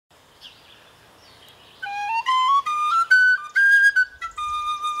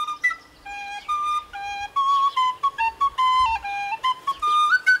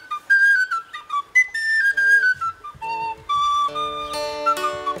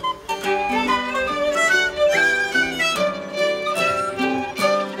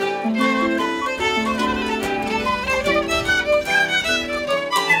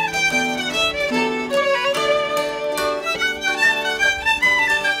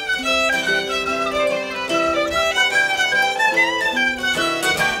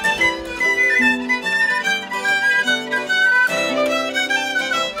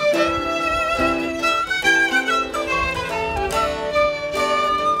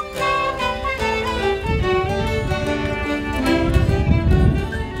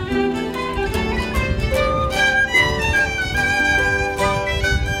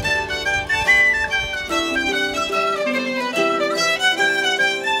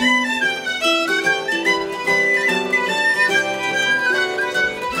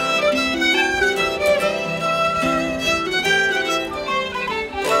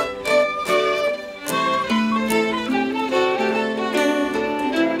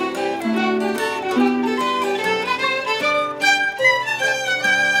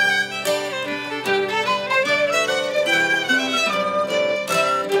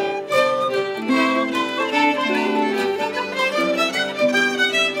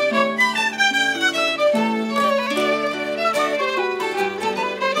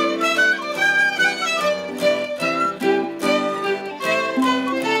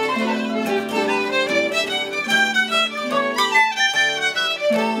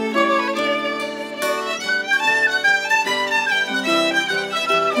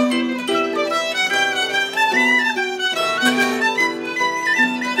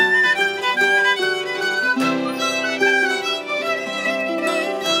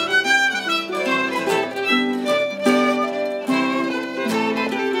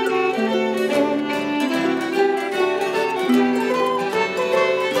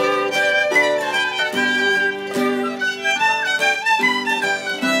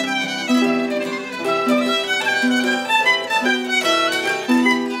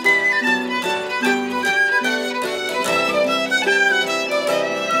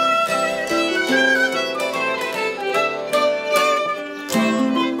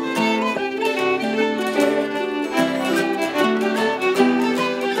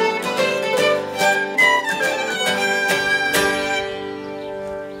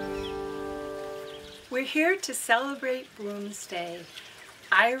celebrate Bloomsday,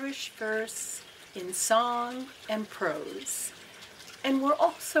 Irish verse in song and prose. And we're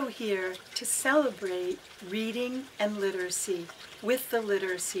also here to celebrate reading and literacy with the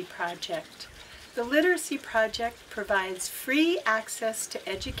Literacy Project. The Literacy Project provides free access to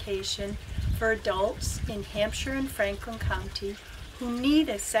education for adults in Hampshire and Franklin County who need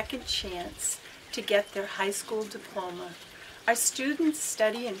a second chance to get their high school diploma. Our students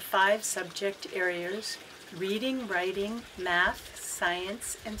study in 5 subject areas: reading, writing, math,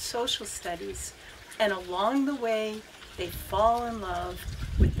 science, and social studies. And along the way, they fall in love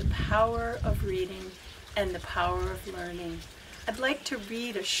with the power of reading and the power of learning. I'd like to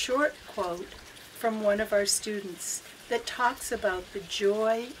read a short quote from one of our students that talks about the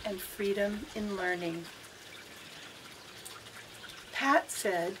joy and freedom in learning. Pat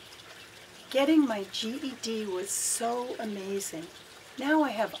said, "Getting my GED was so amazing. Now I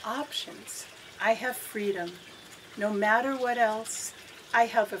have options. I have freedom. No matter what else, I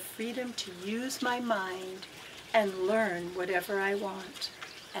have a freedom to use my mind and learn whatever I want.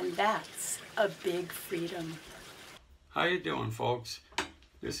 And that's a big freedom." How you doing, folks?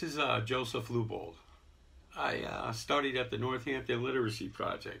 This is Joseph Leopold. I studied at the Northampton Literacy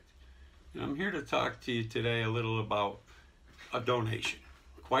Project, and I'm here to talk to you today a little about a donation.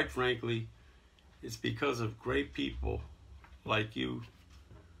 Quite frankly, it's because of great people like you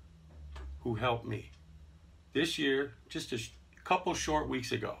who helped me. This year, just a couple short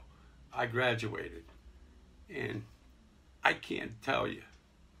weeks ago, I graduated, and I can't tell you.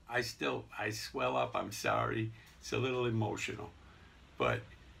 I swell up, I'm sorry, it's a little emotional, but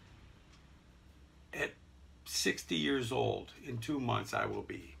at 60 years old, in 2 months I will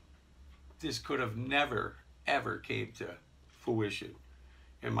be. This could have never, ever came to fruition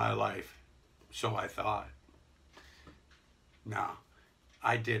in my life, so I thought. No,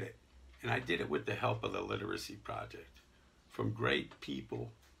 I did it, and I did it with the help of the Literacy Project, from great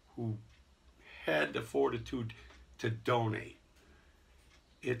people who had the fortitude to donate.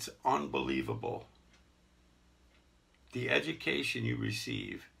 It's unbelievable. The education you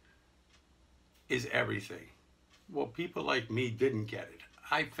receive is everything. Well, people like me didn't get it.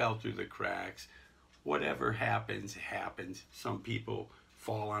 I fell through the cracks. Whatever happens, happens. Some people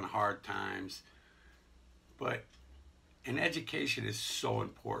fall on hard times. But an education is so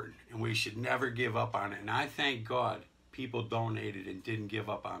important, and we should never give up on it. And I thank God people donated and didn't give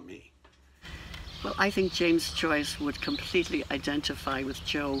up on me. Well, I think James Joyce would completely identify with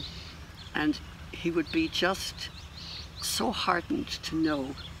Joe, and he would be just so heartened to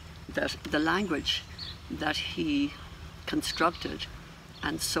know that the language that he constructed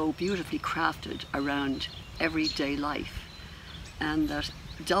and so beautifully crafted around everyday life, and that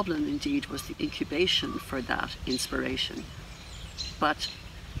Dublin indeed was the incubation for that inspiration. But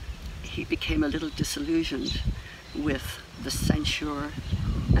he became a little disillusioned with the censure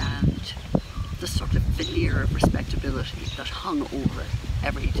and the sort of veneer of respectability that hung over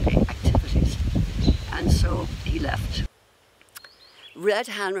everyday activities. And so he left. Red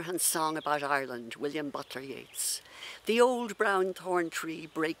Hanrahan's song about Ireland, William Butler Yeats. The old brown thorn tree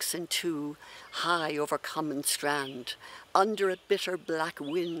breaks in two, high over common strand. Under a bitter black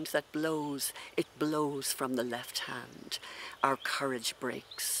wind that blows, it blows from the left hand. Our courage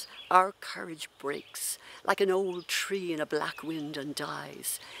breaks, like an old tree in a black wind and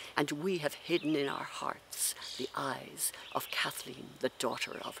dies, and we have hidden in our hearts the eyes of Kathleen, the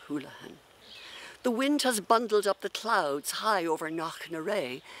daughter of Houlihan. The wind has bundled up the clouds high over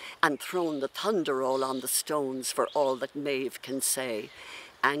Knocknarea and thrown the thunder all on the stones for all that Maeve can say.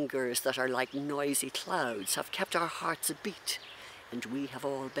 Angers that are like noisy clouds have kept our hearts a beat, and we have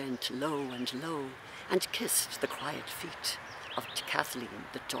all bent low and kissed the quiet feet of Kathleen,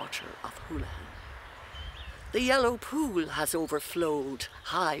 the daughter of Houlihan. The yellow pool has overflowed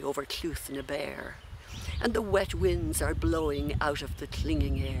high over Clooth na Bare, and the wet winds are blowing out of the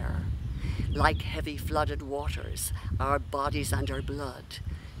clinging air. Like heavy flooded waters, our bodies and our blood,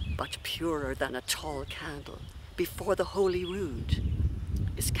 but purer than a tall candle, before the holy rood,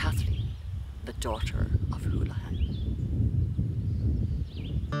 is Kathleen, the daughter of Houlihan.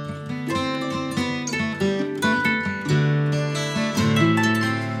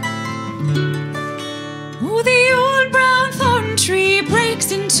 Oh, the old brown thorn tree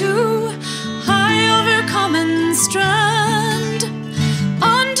breaks in two, high over common strand.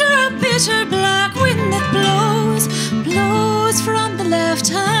 Under a bitter black wind that blows from the left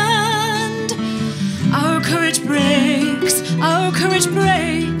hand. Our courage breaks,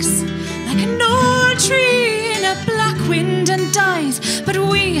 like an old tree in a black wind and dies. But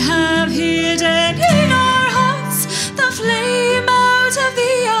we have hidden in our hearts the flame out of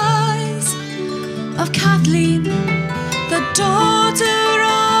the eyes of Kathleen, the daughter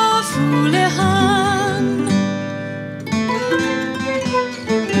of Houlihan.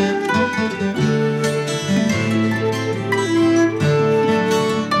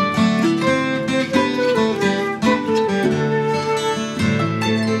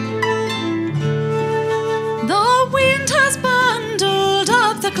 The wind has bundled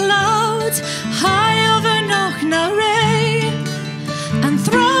up the clouds high over Knocknarea and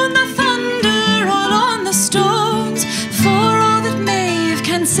thrown the thunder all on the stones, for all that Maeve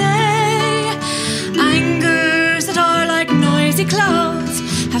can say. Angers that are like noisy clouds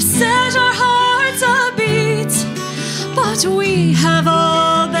have set our hearts a-beat, but we have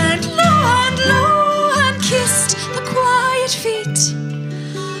all bent low and kissed the quiet feet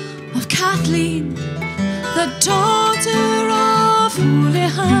of Kathleen, the daughter of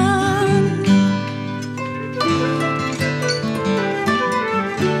Houlihan.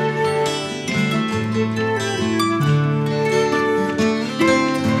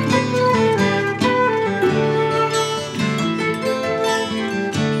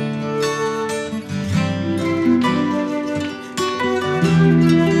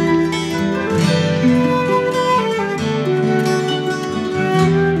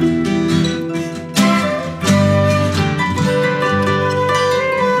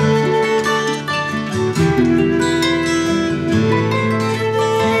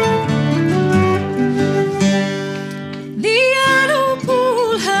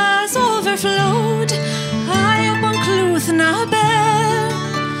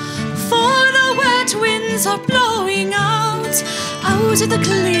 Are blowing out of the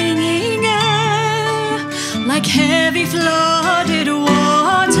clinging air like heavy flooded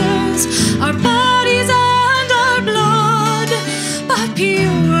waters, our bodies and our blood, but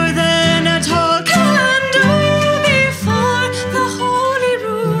purer than at all can do before the holy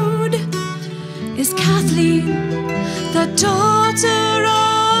rood is Kathleen, the daughter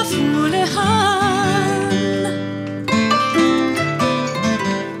of Houlihan.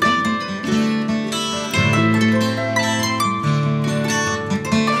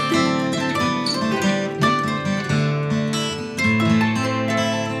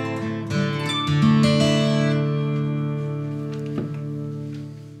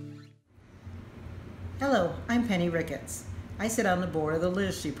 Hello, I'm Penny Ricketts. I sit on the board of the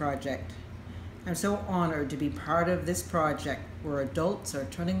Literacy Project. I'm so honored to be part of this project where adults are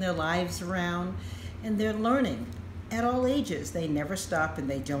turning their lives around and they're learning at all ages. They never stop and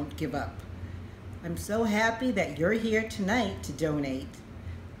they don't give up. I'm so happy that you're here tonight to donate.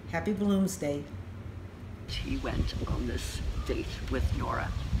 Happy Bloomsday. He went on this date with Nora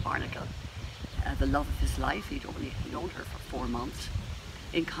Barnacle, the love of his life. He'd only known her for 4 months,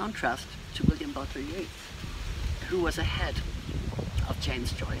 in contrast to William Butler Yeats, who was ahead of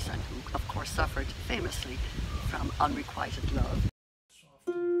James Joyce and who, of course, suffered famously from unrequited love.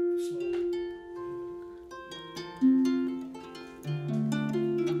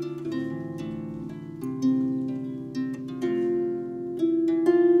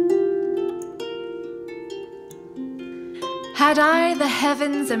 Had I the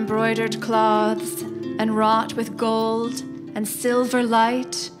heavens' embroidered cloths, and wrought with gold and silver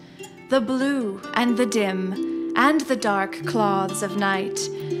light, the blue and the dim and the dark cloths of night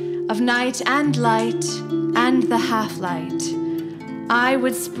and light and the half-light, I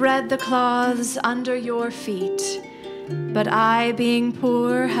would spread the cloths under your feet, but I, being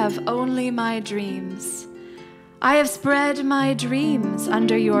poor, have only my dreams. I have spread my dreams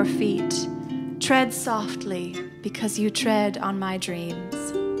under your feet. Tread softly, because you tread on my dreams.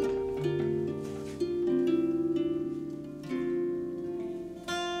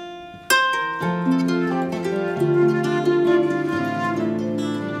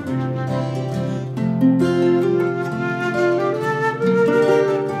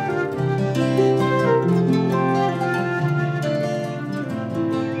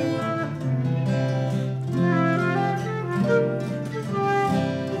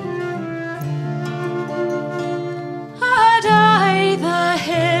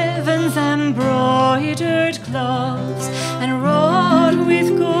 Embroidered cloths and wrought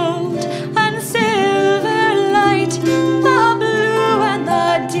with gold and silver light, the blue and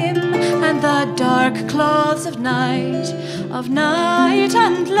the dim and the dark cloths of night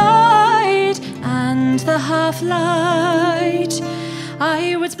and light and the half-light,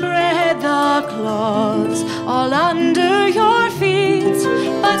 I would spread the cloths all under your feet,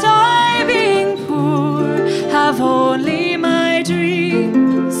 but I, being poor, have only my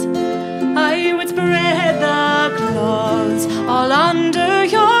dreams. I would spread the cloths all under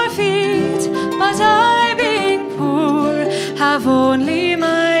your feet, but I, being poor, have only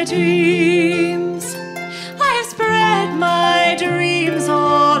my dreams.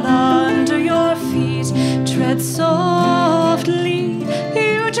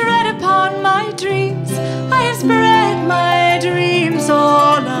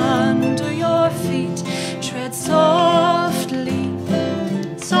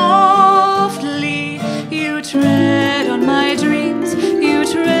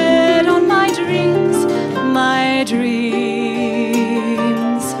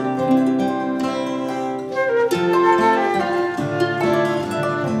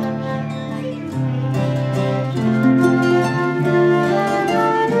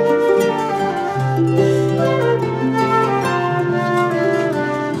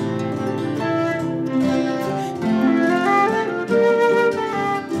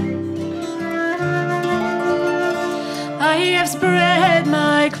 have spread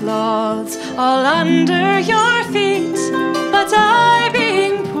my clothes all under your feet, but I,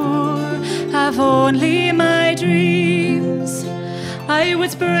 being poor, have only my dreams. I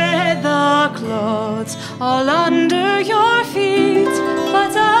would spread the clothes all under your feet,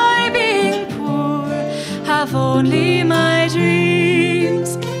 but I, being poor, have only my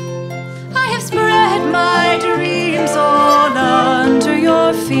dreams. I have spread my dreams all under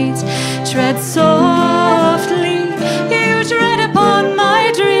your feet. Tread softly, you tread upon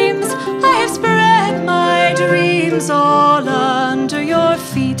my dreams. I have spread my dreams all under your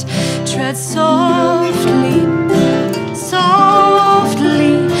feet. Tread softly,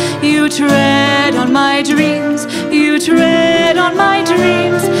 softly, you tread on my dreams. You tread on my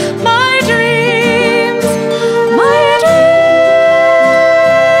dreams, my dreams, my dreams.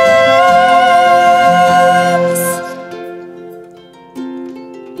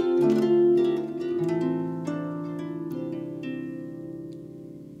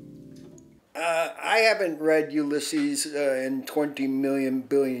 I haven't read Ulysses in 20 million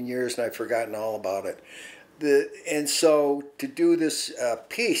billion years, and I've forgotten all about it. And so to do this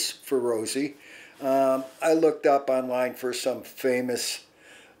piece for Rosie, I looked up online for some famous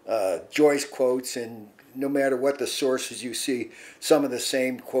Joyce quotes, and no matter what the sources you see, some of the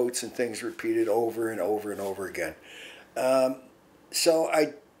same quotes and things repeated over and over and over again. So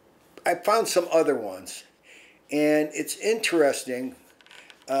I found some other ones, and it's interesting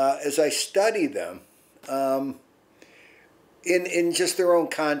as I study them in just their own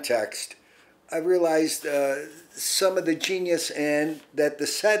context. I realized some of the genius and that the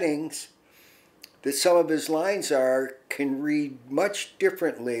settings that some of his lines are can read much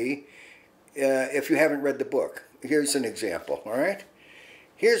differently if you haven't read the book. Here's an example, all right?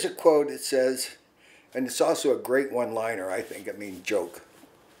 Here's a quote that says, and it's also a great one-liner, I think, joke.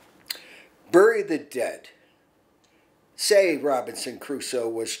 Bury the dead. Say Robinson Crusoe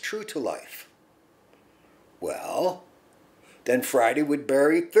was true to life. Well, then Friday would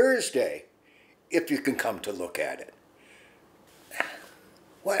bury Thursday, if you can come to look at it.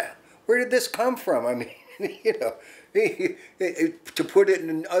 Well, where did this come from? I mean, you know, to put it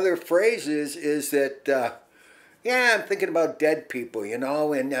in other phrases is that, yeah, I'm thinking about dead people, you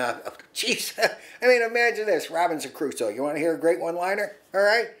know, and, geez, I mean, imagine this, Robinson Crusoe. You want to hear a great one-liner? All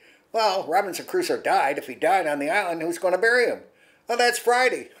right? Well, Robinson Crusoe died. If he died on the island, who's going to bury him? Oh, that's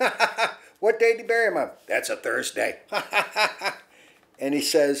Friday. What day did he bury him on? That's a Thursday. And he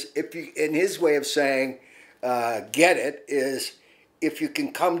says, if you, in his way of saying, get it, is if you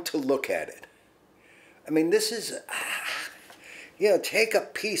can come to look at it. I mean, this is, you know, take a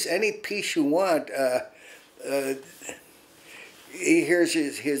piece, any piece you want. Here's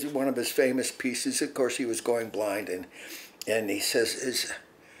his one of his famous pieces. Of course, he was going blind, and he says,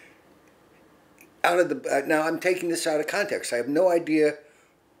 out of the, now I'm taking this out of context. I have no idea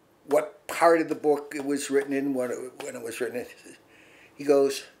what part of the book it was written in, when it was written in. He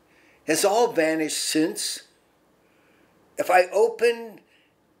goes, has all vanished since? If I open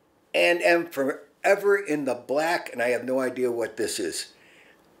and am forever in the black, and I have no idea what this is,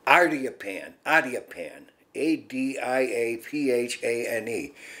 Adiapane, A-D-I-A-P-H-A-N-E,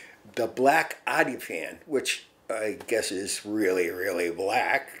 the black Adiapane, which I guess is really, really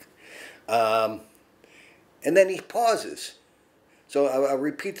black. And then he pauses. So I'll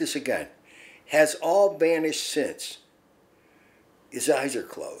repeat this again. Has all vanished since? His eyes are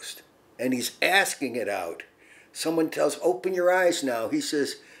closed. And he's asking it out. Someone tells, open your eyes now. He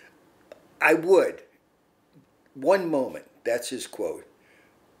says, I would. One moment. That's his quote.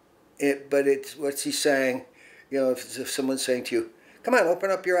 But it's, what's he saying? You know, if someone's saying to you, come on, open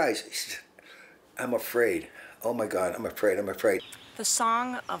up your eyes. He says, I'm afraid. Oh my God, I'm afraid, I'm afraid. The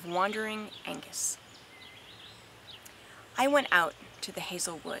Song of Wandering Angus. I went out to the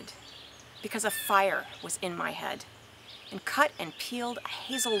hazel wood because a fire was in my head, and cut and peeled a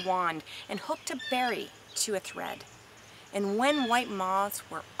hazel wand and hooked a berry to a thread. And when white moths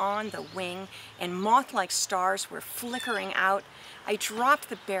were on the wing and moth-like stars were flickering out, I dropped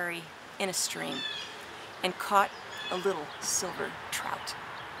the berry in a stream and caught a little silver trout.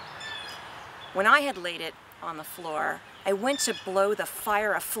 When I had laid it on the floor, I went to blow the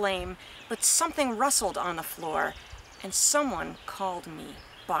fire aflame, but something rustled on the floor, and someone called me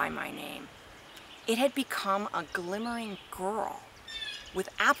by my name. It had become a glimmering girl with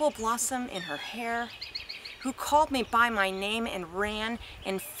apple blossom in her hair, who called me by my name and ran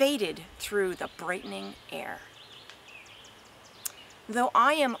and faded through the brightening air. Though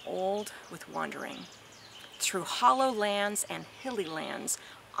I am old with wandering, through hollow lands and hilly lands,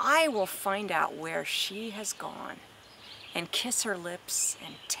 I will find out where she has gone, and kiss her lips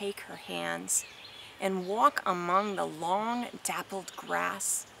and take her hands, and walk among the long dappled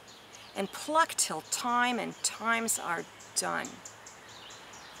grass, and pluck till time and times are done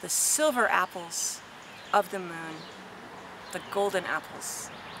the silver apples of the moon, the golden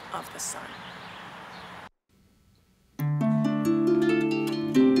apples of the sun.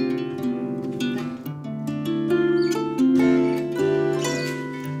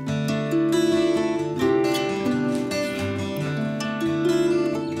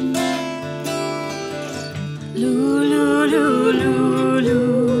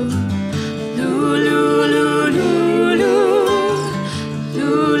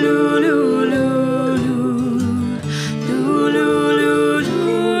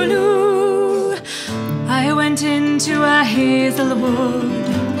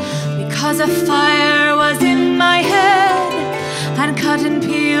 Because a fire was in my head, and cut and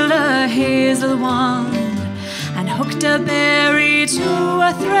peeled a hazel wand, and hooked a berry to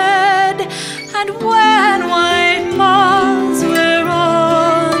a thread. And when white moths were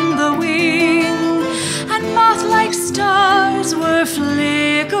on the wing, and moth-like stars were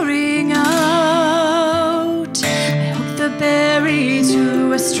flickering out, I hooked the berry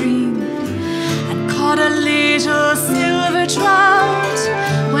to a stream, and caught a little silver trout.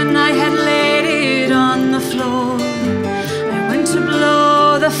 When I had laid it on the floor, I went to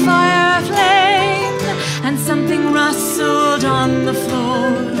blow the fire flame, and something rustled on the floor,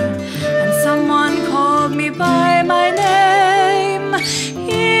 and someone called me by my name.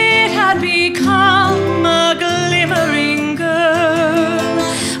 It had become a glimmering girl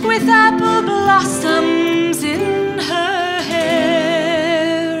with apple blossoms in her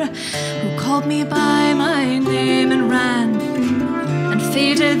hair, who called me by my name and ran,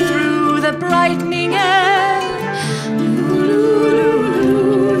 faded through the brightening air.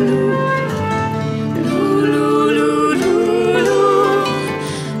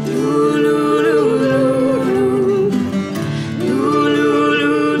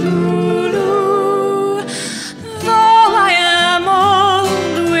 Though I am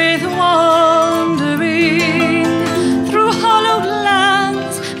old with wandering through hollowed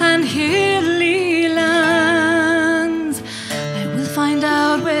lands and hilly lands, find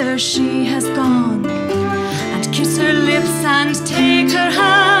out where she has gone, and kiss her lips and take her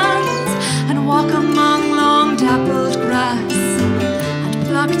hands, and walk among long dappled grass, and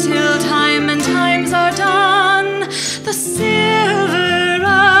pluck till time and times are done the silver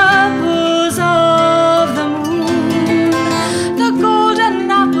apples of the moon, the golden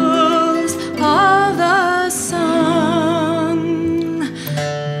apples of the sun.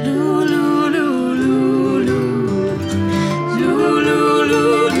 Lulu, lulu, lulu.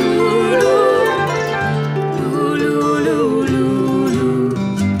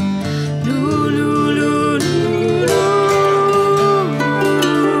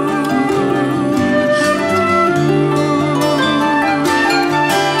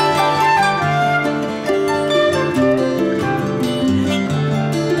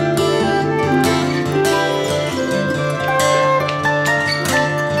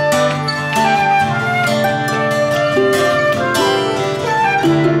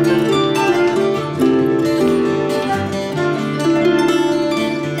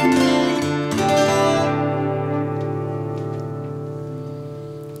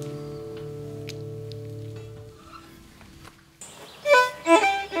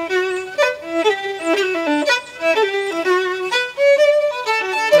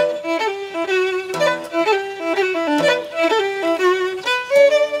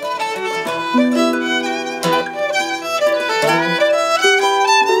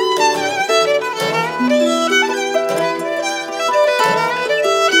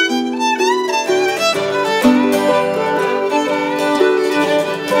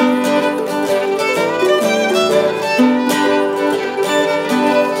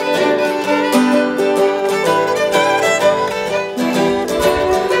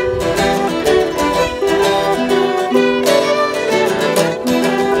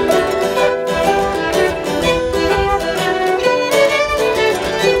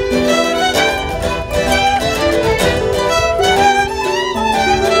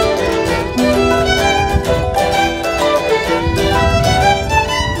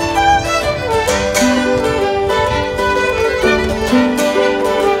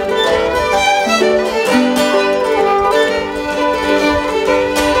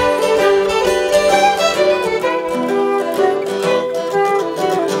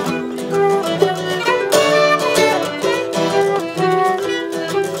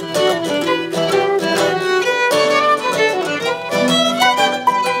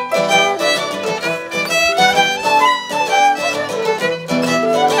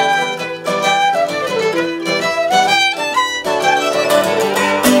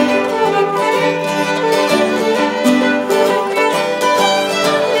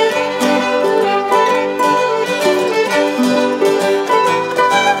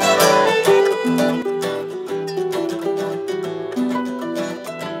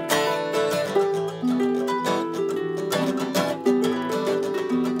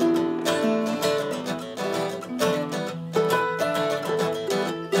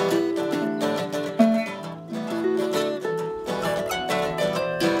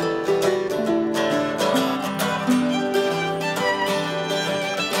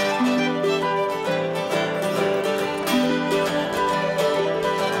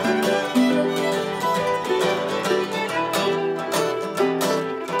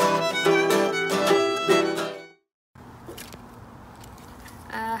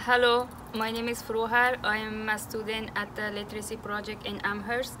 Hello, my name is Frohar. I am a student at the Literacy Project in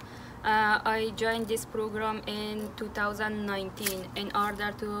Amherst. I joined this program in 2019 in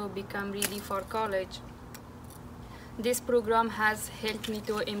order to become ready for college. This program has helped me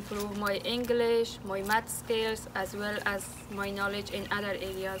to improve my English, my math skills, as well as my knowledge in other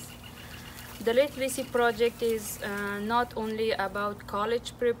areas. The Literacy Project is not only about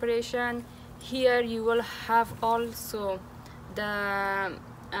college preparation. Here you will have also the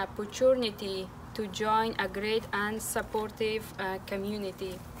opportunity to join a great and supportive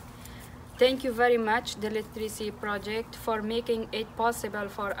community. Thank you very much, the Literacy Project, for making it possible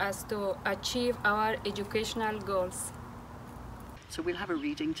for us to achieve our educational goals. So we'll have a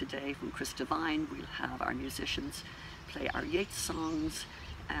reading today from Chris Devine. We'll have our musicians play our Yeats songs,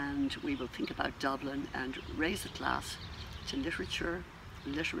 and we will think about Dublin and raise a glass to literature,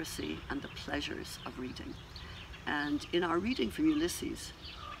 literacy, and the pleasures of reading. And in our reading from Ulysses,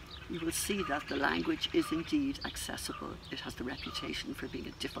 you will see that the language is indeed accessible. It has the reputation for being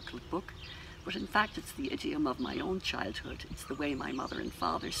a difficult book, but in fact it's the idiom of my own childhood. It's the way my mother and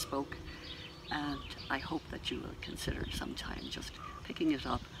father spoke, and I hope that you will consider sometime just picking it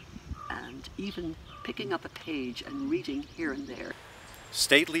up and even picking up a page and reading here and there.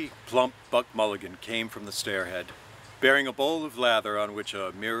 Stately, plump Buck Mulligan came from the stairhead, bearing a bowl of lather on which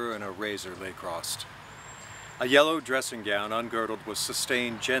a mirror and a razor lay crossed. A yellow dressing gown, ungirdled, was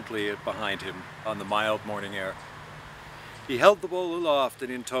sustained gently behind him on the mild morning air. He held the bowl aloft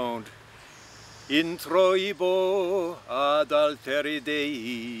and intoned, "In troibo ad alteri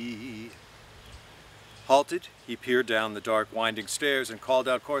Dei." Halted, he peered down the dark, winding stairs and called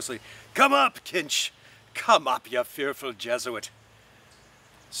out coarsely, "Come up, Kinch! Come up, you fearful Jesuit!"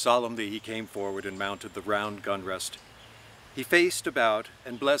 Solemnly he came forward and mounted the round gun rest. He faced about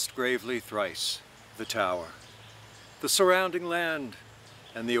and blessed gravely thrice the tower, the surrounding land,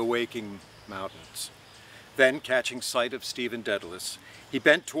 and the awaking mountains. Then, catching sight of Stephen Dedalus, he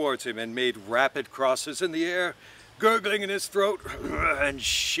bent towards him and made rapid crosses in the air, gurgling in his throat and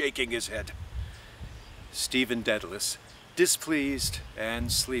shaking his head. Stephen Dedalus, displeased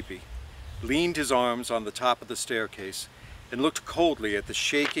and sleepy, leaned his arms on the top of the staircase and looked coldly at the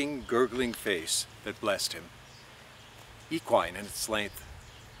shaking, gurgling face that blessed him, equine in its length,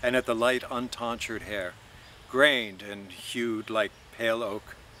 and at the light, untonsured hair, grained and hued like pale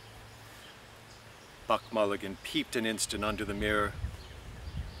oak. Buck Mulligan peeped an instant under the mirror,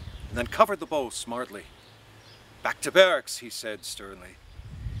 and then covered the bowl smartly. "Back to barracks," he said sternly.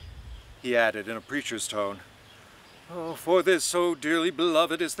 He added in a preacher's tone, "Oh, for this so dearly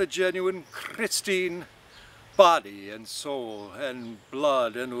beloved is the genuine Christine, body and soul and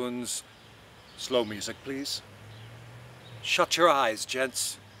blood and uns." Slow music, please. "Shut your eyes,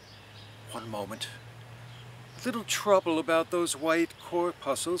 gents. One moment. A little trouble about those white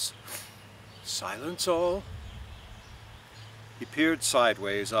corpuscles. Silence all." He peered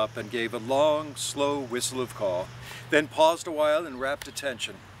sideways up and gave a long, slow whistle of call, then paused a while in rapt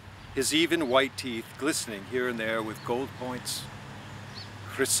attention, his even white teeth glistening here and there with gold points.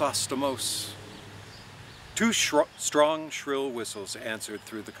 "Chrysostomos." Two strong, shrill whistles answered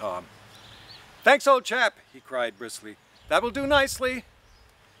through the calm. "Thanks, old chap," he cried briskly. "That will do nicely.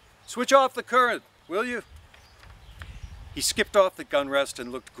 Switch off the current, will you?" He skipped off the gun rest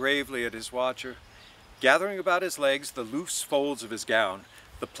and looked gravely at his watcher. Gathering about his legs the loose folds of his gown,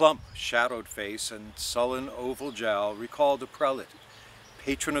 the plump, shadowed face and sullen oval jowl recalled a prelate,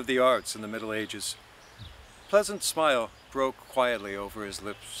 patron of the arts in the Middle Ages. A pleasant smile broke quietly over his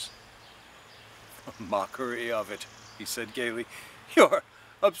lips. "A mockery of it," he said gaily. "Your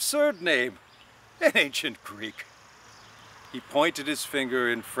absurd name, an ancient Greek." He pointed his finger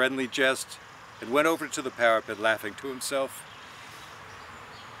in friendly jest and went over to the parapet, laughing to himself.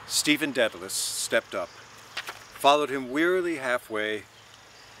 Stephen Dedalus stepped up, followed him wearily halfway,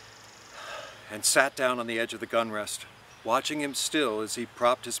 and sat down on the edge of the gun rest, watching him still as he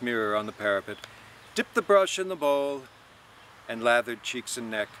propped his mirror on the parapet, dipped the brush in the bowl, and lathered cheeks and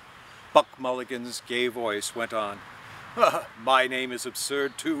neck. Buck Mulligan's gay voice went on. "My name is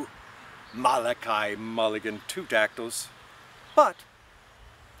absurd too. Malachi Mulligan, 2 dactyls. But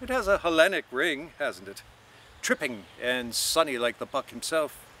it has a Hellenic ring, hasn't it? Tripping and sunny like the Buck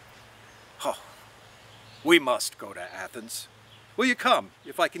himself. Oh, we must go to Athens. Will you come,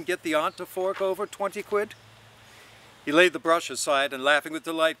 if I can get the aunt to fork over 20 quid? He laid the brush aside and, laughing with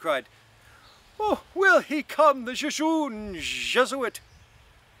delight, cried, "Oh, will he come, the jejune Jesuit?"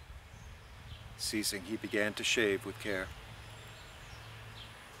 Ceasing, he began to shave with care.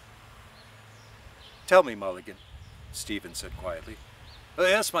 "Tell me, Mulligan," Stephen said quietly.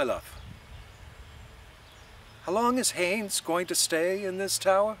 "Yes, my love." How long is Haynes going to stay in this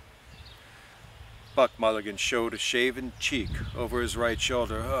tower? Buck Mulligan showed a shaven cheek over his right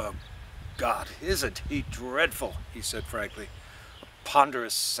shoulder. Oh, God, isn't he dreadful, he said frankly. A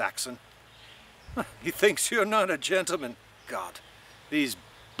ponderous Saxon. He thinks you're not a gentleman. God, these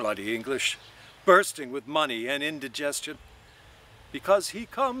bloody English, bursting with money and indigestion. Because he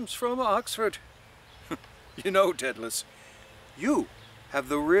comes from Oxford. You know, Dedalus, you have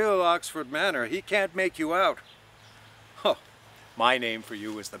the real Oxford manner. He can't make you out. Oh, my name for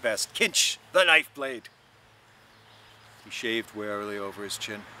you is the best. Kinch, the knife blade. He shaved warily over his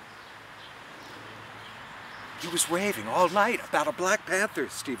chin. He was raving all night about a Black Panther,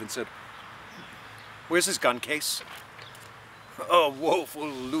 Stephen said. Where's his gun case? A woeful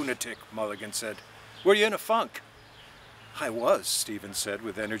lunatic, Mulligan said. Were you in a funk? I was, Stephen said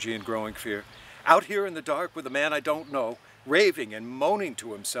with energy and growing fear. Out here in the dark with a man I don't know, raving and moaning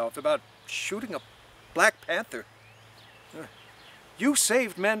to himself about shooting a Black Panther. You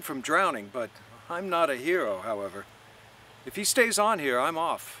saved men from drowning, but I'm not a hero, however. If he stays on here, I'm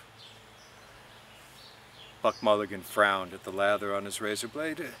off. Buck Mulligan frowned at the lather on his razor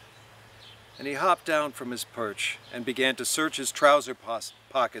blade, and he hopped down from his perch and began to search his trouser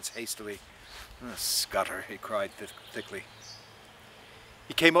pockets hastily. Scutter, he cried thickly.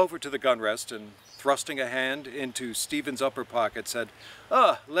 He came over to the gun rest and, thrusting a hand into Stephen's upper pocket, said,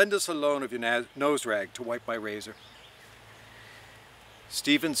 lend us a loan of your nose rag to wipe my razor.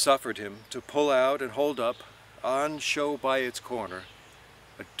 Stephen suffered him to pull out and hold up, on show by its corner,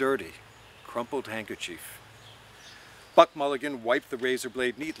 a dirty, crumpled handkerchief. Buck Mulligan wiped the razor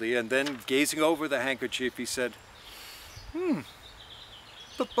blade neatly, and then, gazing over the handkerchief, he said,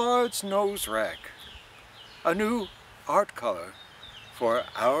 the bard's nose rag, a new art color for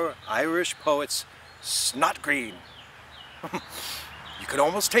our Irish poet's snot green. You can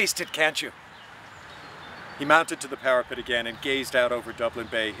almost taste it, can't you? He mounted to the parapet again and gazed out over Dublin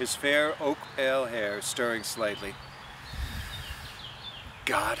Bay, his fair oak-pale hair stirring slightly.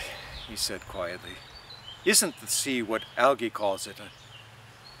 God, he said quietly, isn't the sea what Algie calls it? A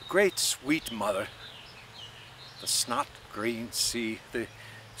great sweet mother. The snot-green sea, the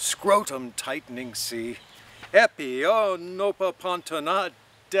scrotum-tightening sea. Epi, nopa pontona,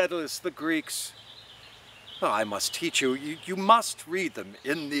 Daedalus, the Greeks. Oh, I must teach you. You must read them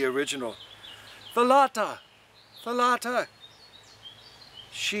in the original. Thalata, Thalata.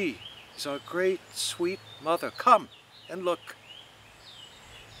 She is our great sweet mother. Come and look.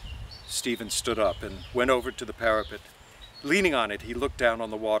 Stephen stood up and went over to the parapet. Leaning on it, he looked down on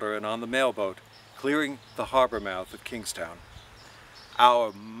the water and on the mailboat, clearing the harbor mouth of Kingstown.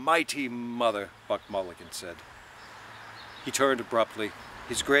 Our mighty mother, Buck Mulligan said. He turned abruptly,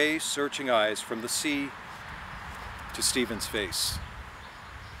 his gray, searching eyes from the sea to Stephen's face.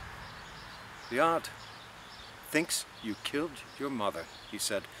 The aunt thinks you killed your mother, he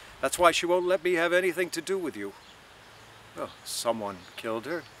said. That's why she won't let me have anything to do with you. Oh, someone killed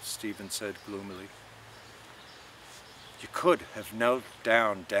her, Stephen said gloomily. You could have knelt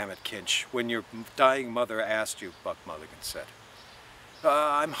down, damn it, Kinch, when your dying mother asked you, Buck Mulligan said.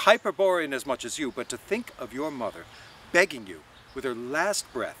 I'm Hyperborean as much as you, but to think of your mother begging you with her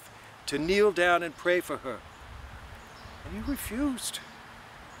last breath to kneel down and pray for her, and you refused.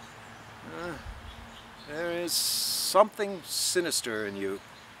 There is something sinister in you.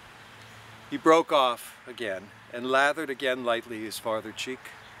 He broke off again and lathered again lightly his farther cheek.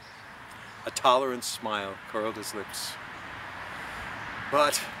 A tolerant smile curled his lips.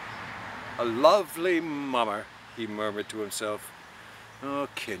 But a lovely mummer, he murmured to himself. Oh,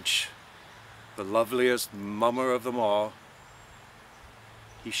 Kinch, the loveliest mummer of them all.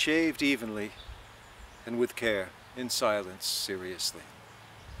 He shaved evenly and with care, in silence, seriously.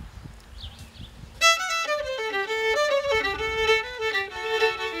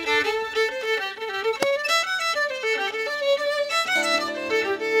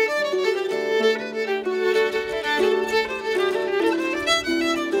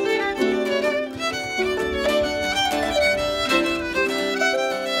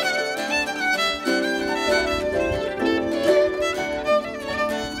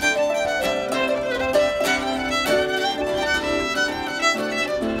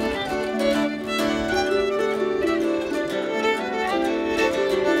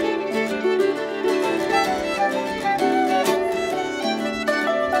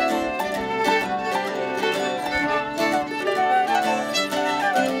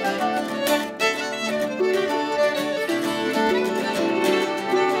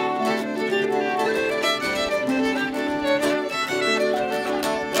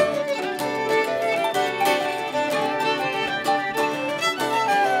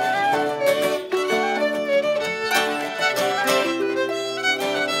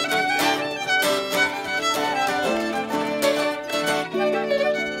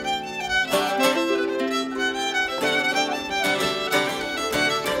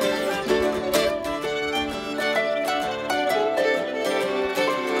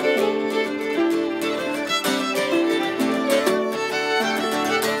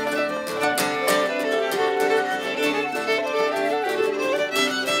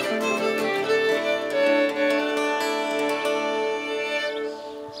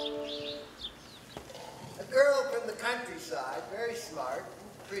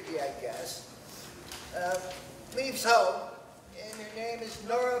 pretty, I guess, leaves home, and her name is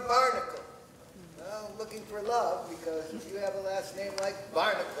Nora Barnacle. Well, looking for love, because if you have a last name like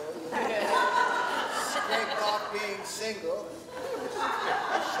Barnacle, you scrape off being single.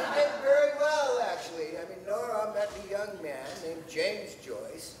 She did very well, actually. I mean, Nora met a young man named James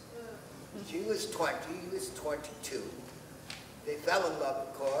Joyce. She was 20, he was 22. They fell in love,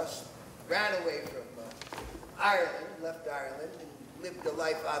 of course, ran away from Ireland, left Ireland, and lived a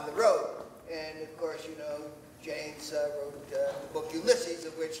life on the road. And, of course, you know, James wrote the book Ulysses,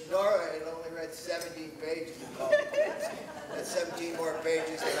 of which Nora had only read 17 pages and called it quits. That's 17 more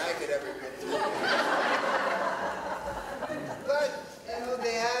pages than I could ever get through. But, you know,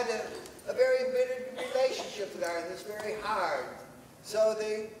 they had a very embittered relationship with Ireland. It was very hard. So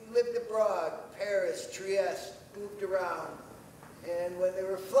they lived abroad, Paris, Trieste, moved around. And when they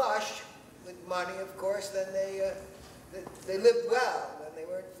were flush with money, of course, then they lived well. When they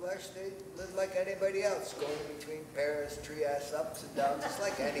weren't flush, they lived like anybody else, going between Paris, Trieste, ups and downs, just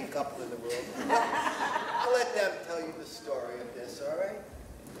like any couple in the world. I'll let them tell you the story of this, all right?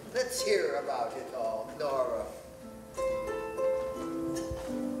 Let's hear about it all, Nora.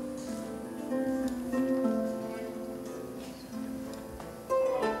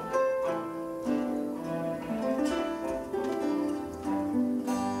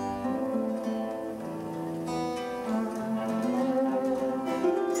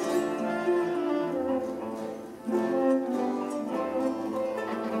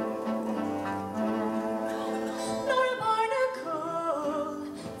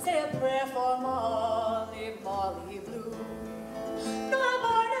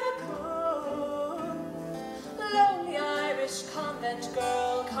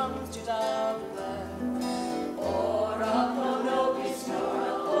 Girl comes to Dublin. Ora pro nobis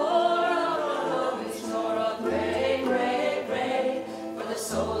Nora, pray, pray, pray for the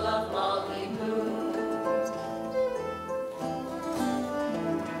soul of Molly Bloom.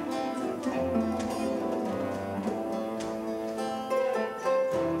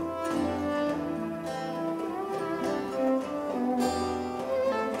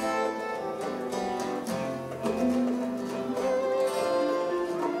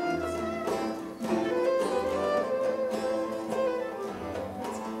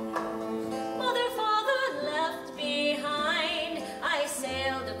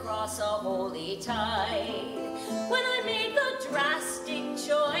 Tide when I made the drastic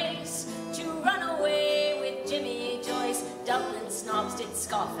choice to run away with Jimmy Joyce. Dublin snobs did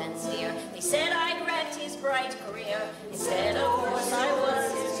scoff and sneer. They said I'd wrecked his bright career. Instead, of course, I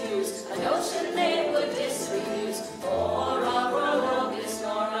was his muse, a notion they would disabuse. Ora pro nobis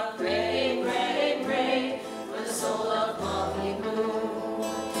Nora, pray, pray, pray for the soul of Molly Bloom.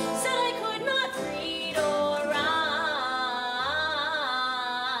 Said I could not read or write.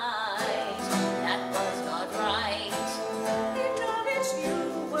 That was not right. Acknowledge you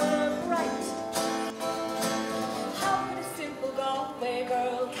were right. How could a simple Galway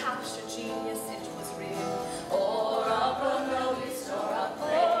girl capture genius? It was real. Ora pro nobis Nora,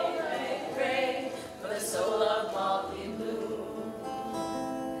 pray.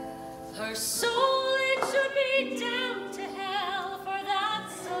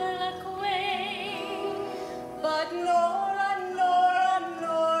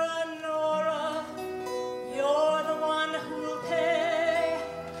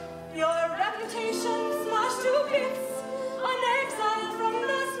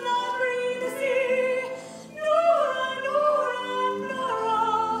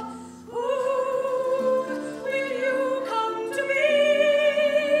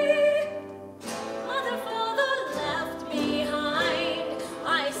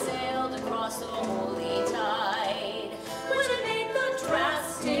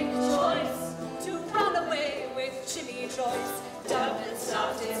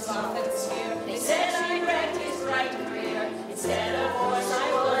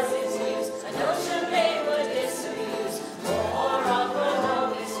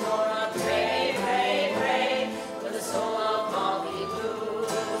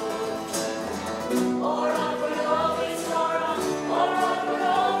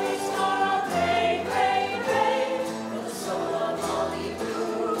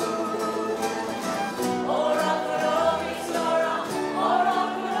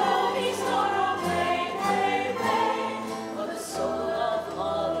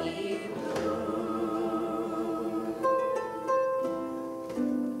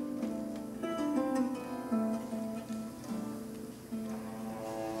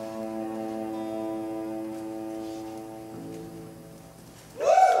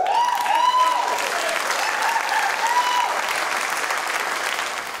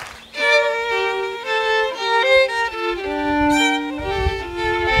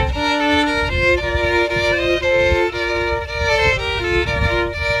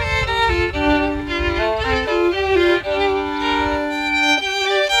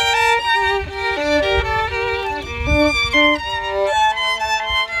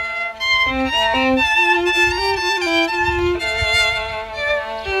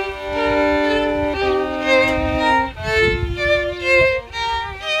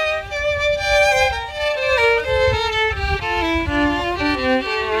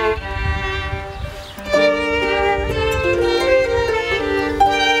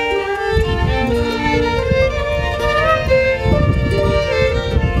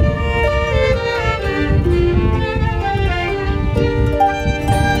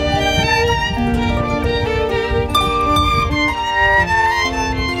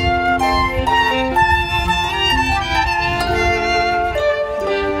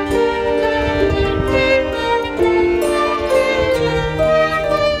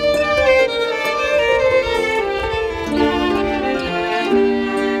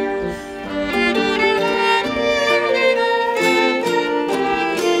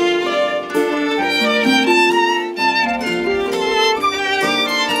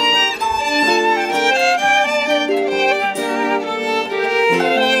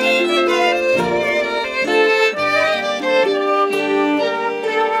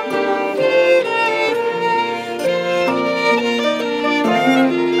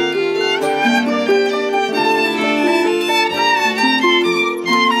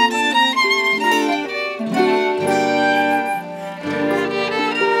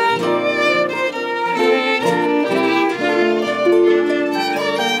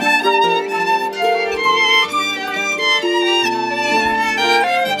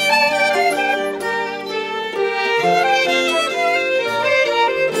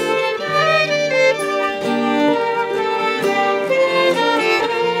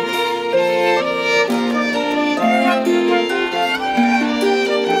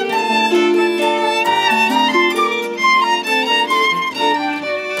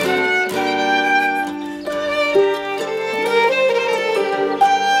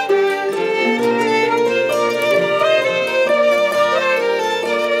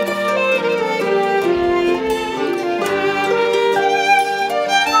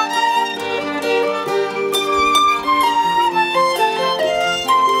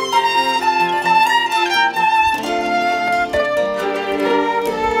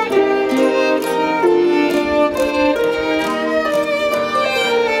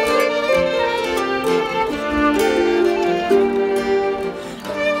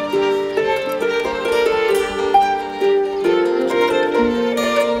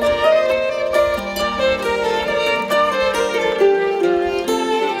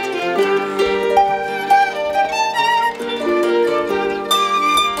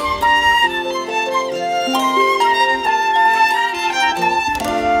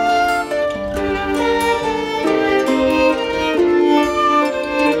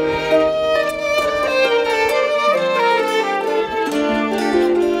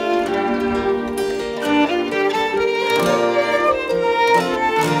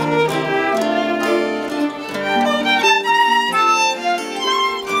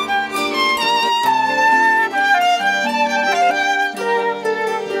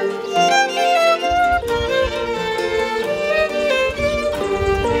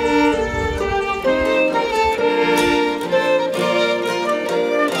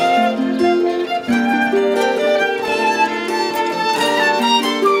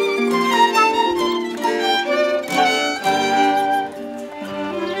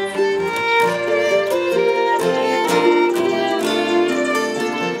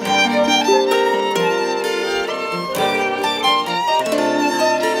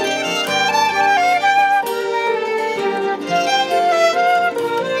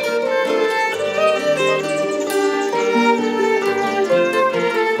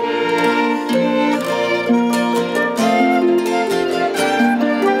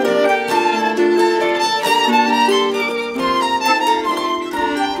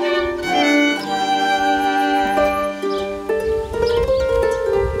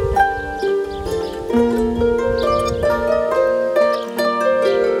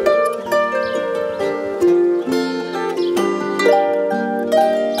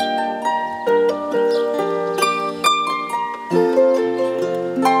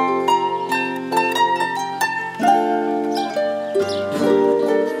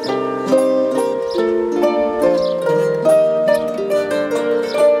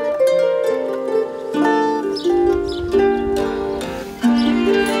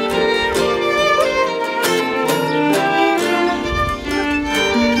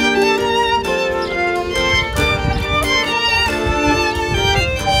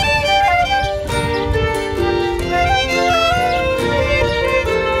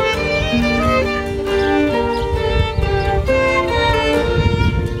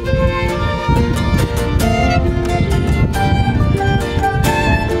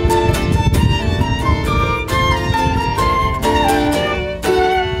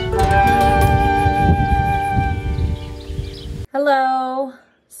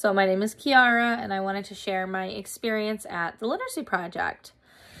 So my name is Kiara, and I wanted to share my experience at the Literacy Project.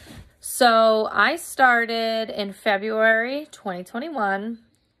 So I started in February 2021,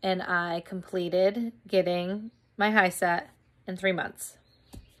 and I completed getting my high set in 3 months.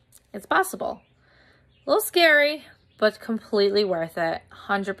 It's possible. A little scary, but completely worth it.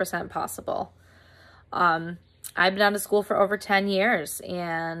 100% possible. I've been out of school for over 10 years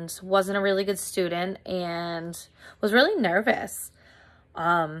and wasn't a really good student and was really nervous.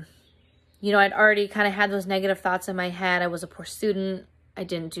 You know, I'd already kind of had those negative thoughts in my head. I was a poor student. I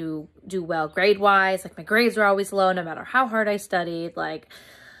didn't do well grade-wise. Like, my grades were always low no matter how hard I studied. Like,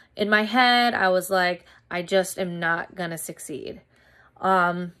 in my head, I was like, I just am not gonna succeed.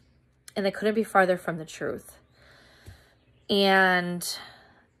 And I couldn't be farther from the truth. And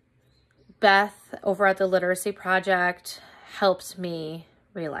Beth over at the Literacy Project helped me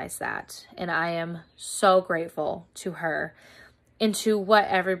realize that. And I am so grateful to her and to what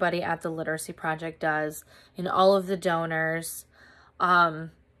everybody at the Literacy Project does and all of the donors. I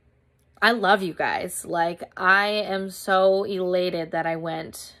love you guys. Like, I am so elated that I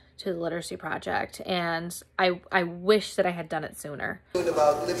went to the Literacy Project, and I wish that I had done it sooner.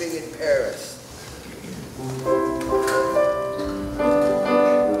 About living in Paris.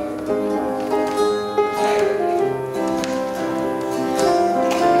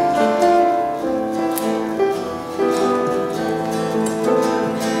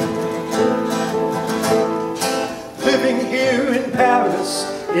 Living here in Paris,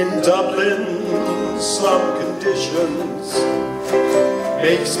 in Dublin, slum conditions,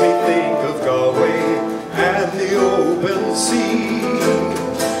 makes me think of Galway and the open sea.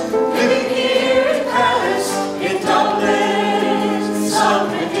 Living here in Paris, in Dublin, slum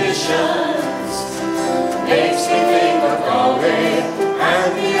conditions, makes me think of Galway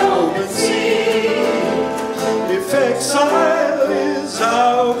and the open sea. If exile is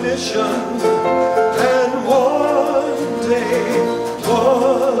our mission, and one day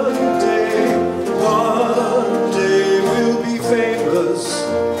we'll be famous,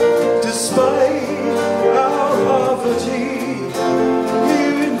 despite our poverty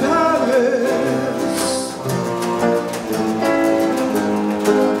here in Paris.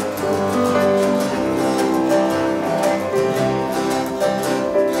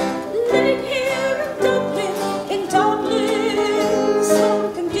 Living here in Dublin,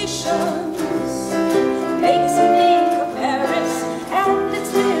 some conditions makes me think of Paris and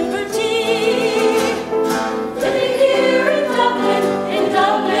its liberty. Living here in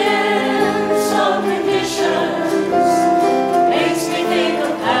Dublin, some conditions makes me think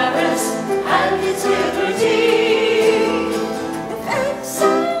of Paris and its liberty. If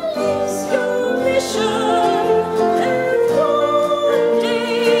exile is your mission, then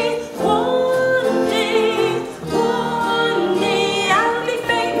one day I'll be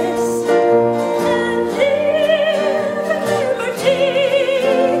famous and live in liberty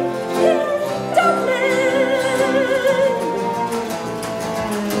in Dublin.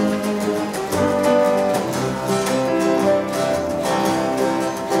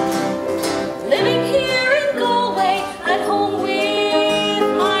 Living here in Galway, at home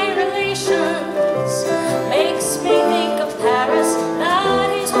with my relations, makes me think of Paris, that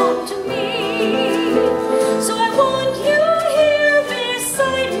is home to me. So I want you here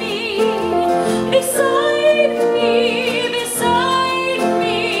beside me, beside me, beside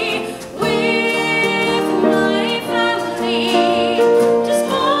me, with my family,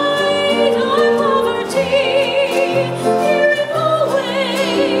 despite our poverty here in Galway.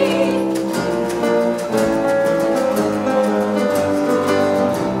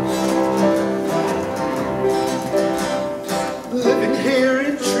 Living here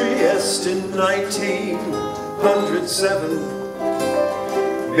in Trieste in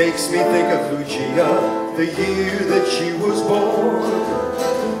 1907 makes me think of Lucia, the year that she was born.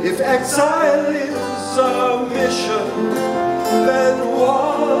 If exile is our mission, then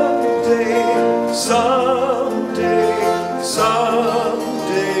one day, someday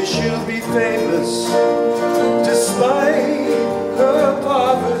she'll be famous, despite her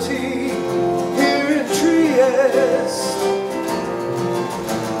poverty here in Trieste.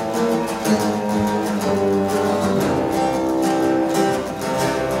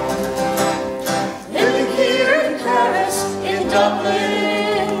 Living here in Paris, in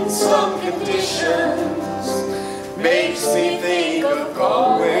Dublin, slum conditions Makes me think of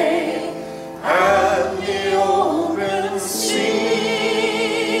Galway and the open sea.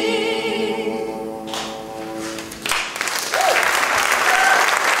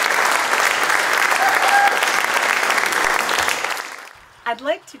 I'd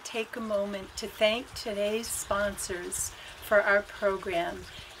like to take a moment to thank today's sponsors for our program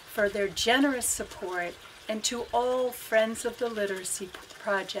for their generous support, and to all friends of the Literacy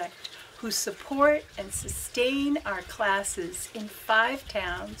Project who support and sustain our classes in 5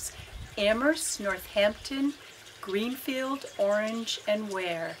 towns: Amherst, Northampton, Greenfield, Orange, and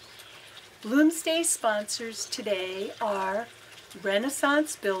Ware. Bloomsday sponsors today are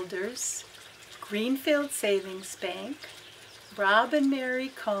Renaissance Builders, Greenfield Savings Bank, Rob and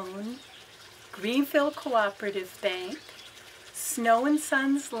Mary Cohn, Greenfield Cooperative Bank, Snow and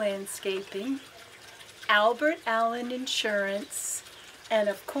Sons Landscaping, Albert Allen Insurance, and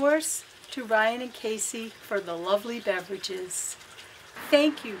of course to Ryan and Casey for the lovely beverages.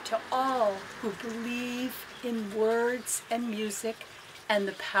 Thank you to all who believe in words and music and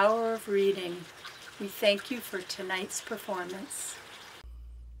the power of reading. We thank you for tonight's performance.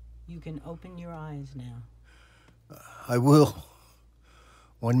 You can open your eyes now. I will.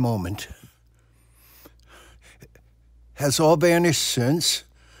 One moment. Has all vanished since?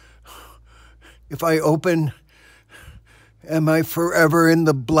 If I open, am I forever in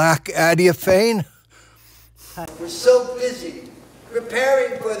the black adiaphane? We're so busy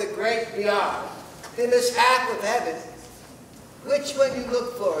preparing for the great beyond, in this half of heaven. Which when you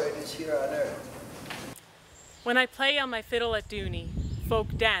look for it is here on earth. When I play on my fiddle at Dooney,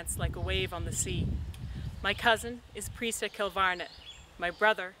 folk dance like a wave on the sea. My cousin is priest at Kilvarnet, my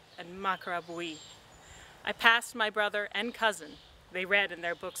brother at Macarabuie. I passed my brother and cousin. They read in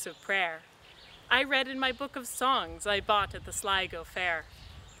their books of prayer. I read in my book of songs I bought at the Sligo Fair.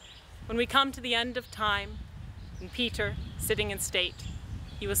 When we come to the end of time, and Peter, sitting in state,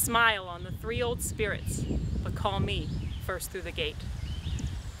 he will smile on the 3 old spirits, but call me first through the gate.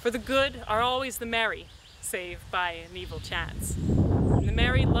 For the good are always the merry, save by an evil chance. And the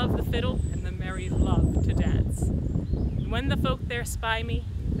merry love the fiddle, and the merry love to dance. And when the folk there spy me,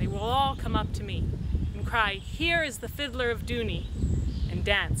 they will all come up to me and cry, "Here is the fiddler of Dooney," and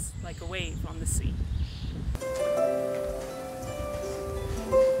dance like a wave on the sea.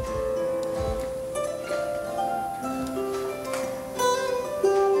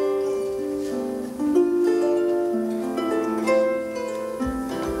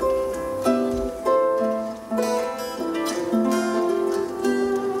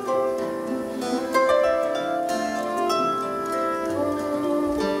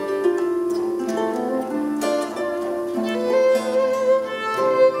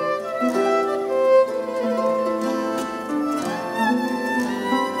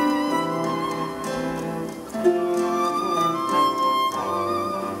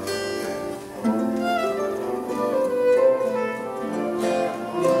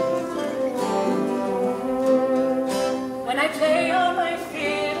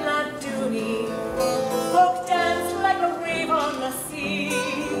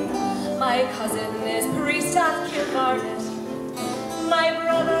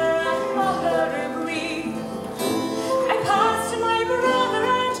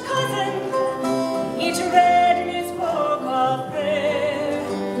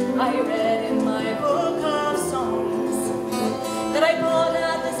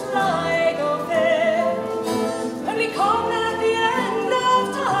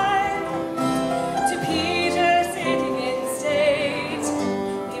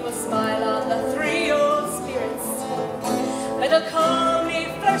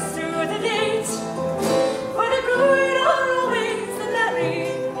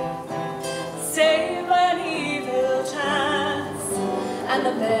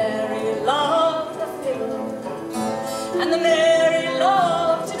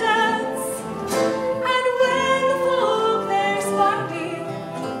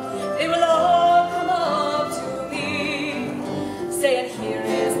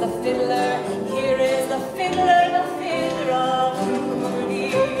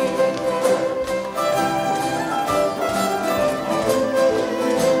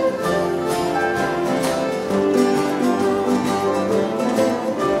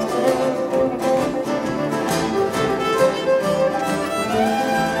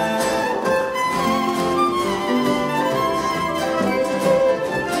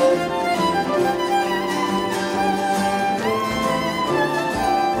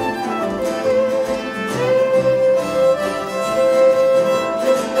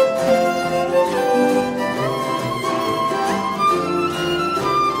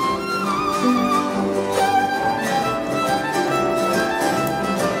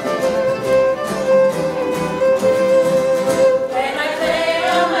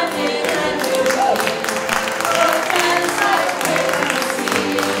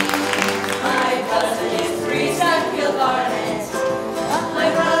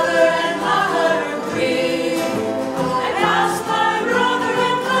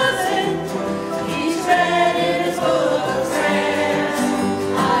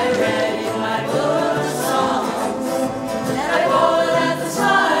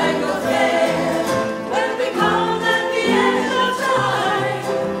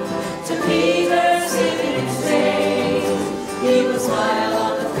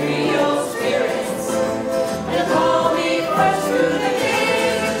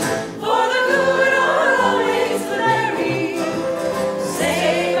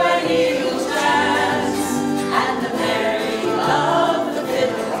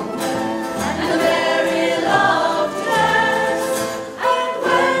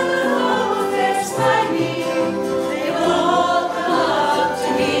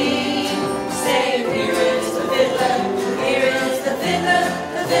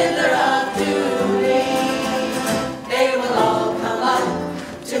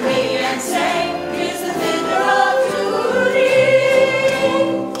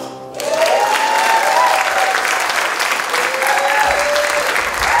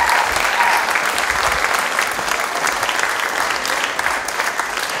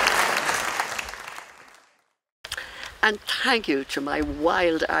 And thank you to my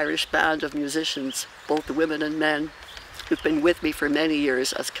wild Irish band of musicians, both the women and men, who've been with me for many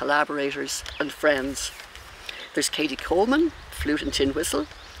years as collaborators and friends. There's Katie Coleman, flute and tin whistle.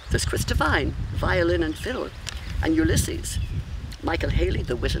 There's Chris Devine, violin and fiddle. And Ulysses. Michael Haley,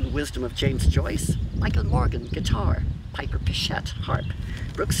 the wit and wisdom of James Joyce. Michael Morgan, guitar. Piper Pichette, harp.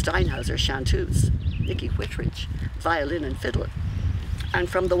 Brooke Steinhauser, chanteuse. Nicky Whitridge, violin and fiddle. And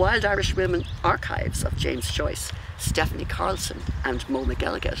from the Wild Irish Women archives of James Joyce, Stephanie Carlson and Mo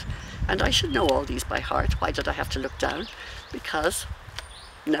McElligott. And I should know all these by heart. Why did I have to look down? Because,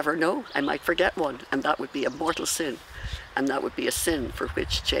 never know, I might forget one, and that would be a mortal sin. And that would be a sin for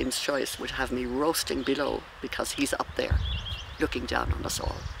which James Joyce would have me roasting below, because he's up there, looking down on us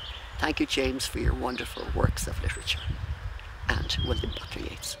all. Thank you, James, for your wonderful works of literature. And William Butler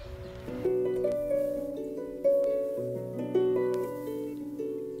Yeats.